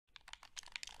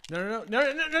No.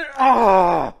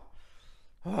 Oh!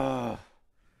 I've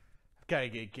got to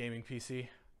get a gaming PC.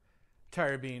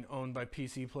 Tired of being owned by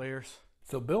PC players.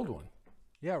 So build one.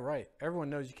 Yeah, right. Everyone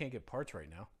knows you can't get parts right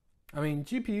now. I mean,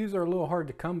 GPUs are a little hard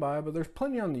to come by, but there's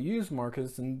plenty on the used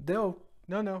markets, and they'll...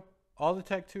 No. All the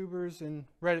tech tubers and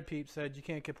Reddit peeps said you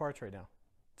can't get parts right now.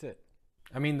 That's it.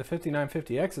 I mean, the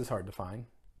 5950X is hard to find.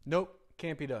 Nope.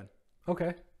 Can't be done.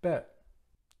 Okay, bet.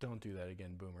 Don't do that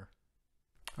again, boomer.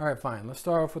 All right, fine. Let's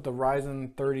start off with the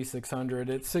Ryzen 3600.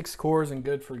 It's 6 cores and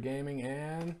good for gaming,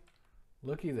 and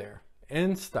looky there.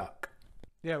 In stock.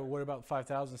 Yeah, but what about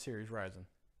 5000 series Ryzen?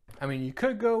 I mean, you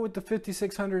could go with the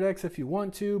 5600X if you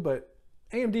want to, but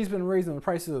AMD's been raising the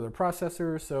prices of their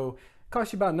processors, so it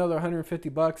costs you about another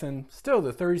 $150, and still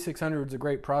the 3600 is a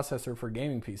great processor for a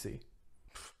gaming PC.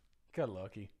 Got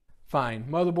lucky. Fine.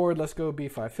 Motherboard, let's go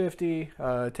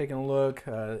B550. Taking a look,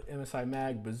 MSI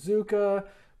Mag Bazooka,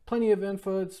 plenty of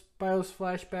inputs, BIOS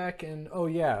flashback, and oh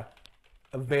yeah,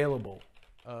 available.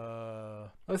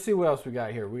 Let's see what else we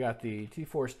got here. We got the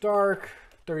T-Force Dark,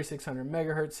 3600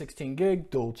 megahertz, 16 gig,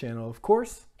 dual channel, of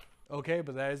course. Okay,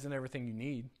 but that isn't everything you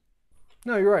need.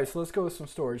 No, you're right. So let's go with some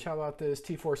storage. How about this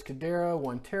T-Force Cadera,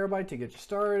 1 terabyte to get you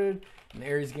started. An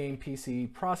Aries Game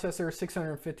PC processor,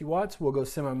 650 watts. We'll go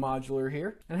semi-modular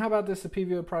here. And how about this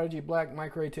PVO Prodigy Black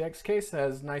Micro ATX case?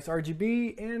 Has nice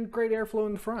RGB and great airflow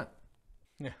in the front.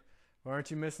 Yeah. Well, aren't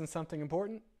you missing something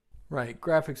important? Right.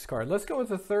 Graphics card. Let's go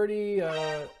with a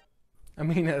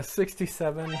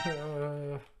 67.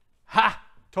 Ha!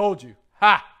 Told you.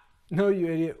 Ha! No, you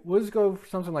idiot. We'll just go for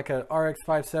something like a RX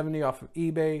 570 off of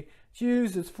eBay. It's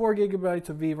used, it's 4 gigabytes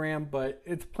of VRAM, but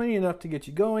it's plenty enough to get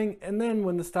you going. And then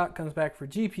when the stock comes back for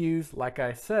GPUs, like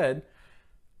I said,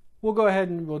 we'll go ahead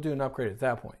and we'll do an upgrade at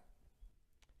that point.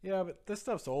 Yeah, but this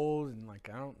stuff's old and I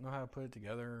don't know how to put it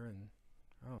together. And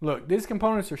look, these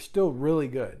components are still really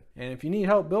good. And if you need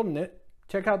help building it,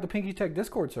 check out the PinkyTech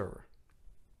Discord server.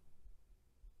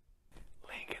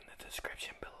 Link in the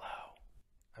description below.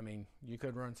 I mean, you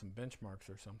could run some benchmarks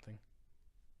or something.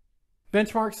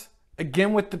 Benchmarks?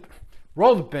 Again with the...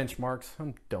 Roll the benchmarks.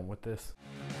 I'm done with this.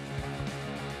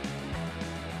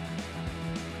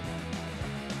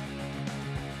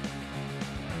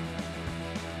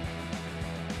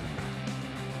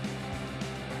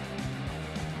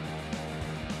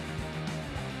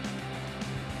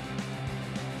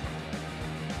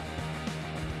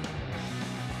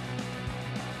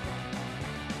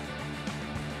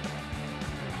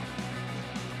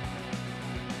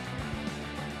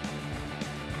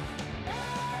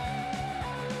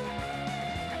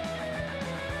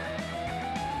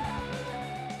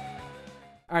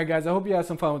 Alright guys, I hope you had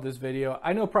some fun with this video.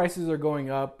 I know prices are going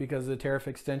up because of the tariff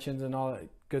extensions and all that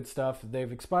good stuff.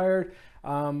 They've expired,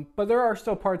 but there are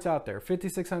still parts out there.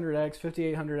 5600X,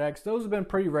 5800X, those have been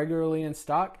pretty regularly in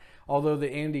stock, although the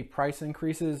AMD price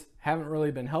increases haven't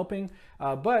really been helping.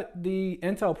 But the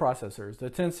Intel processors, the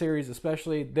 10 series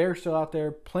especially, they're still out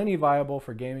there, plenty viable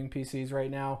for gaming PCs right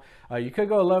now. You could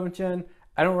go 11th gen.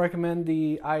 I don't recommend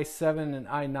the i7 and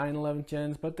i9 11th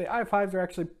gens, but the i5s are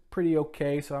actually pretty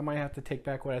okay, so I might have to take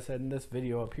back what I said in this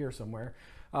video up here somewhere.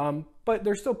 But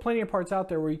there's still plenty of parts out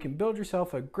there where you can build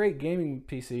yourself a great gaming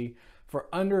PC for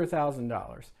under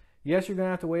 $1,000. Yes, you're going to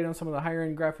have to wait on some of the higher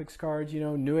end graphics cards, you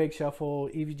know, Newegg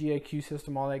Shuffle, EVGA Q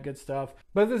system, all that good stuff.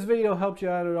 But if this video helped you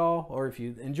out at all, or if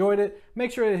you enjoyed it,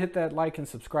 make sure to hit that like and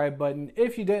subscribe button.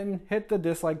 If you didn't, hit the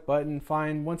dislike button.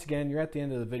 Fine. Once again, you're at the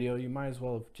end of the video. You might as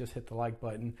well have just hit the like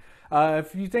button.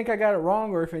 If you think I got it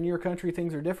wrong, or if in your country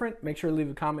things are different, make sure to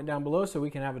leave a comment down below so we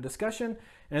can have a discussion.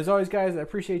 And as always, guys, I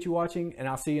appreciate you watching, and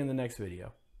I'll see you in the next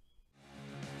video.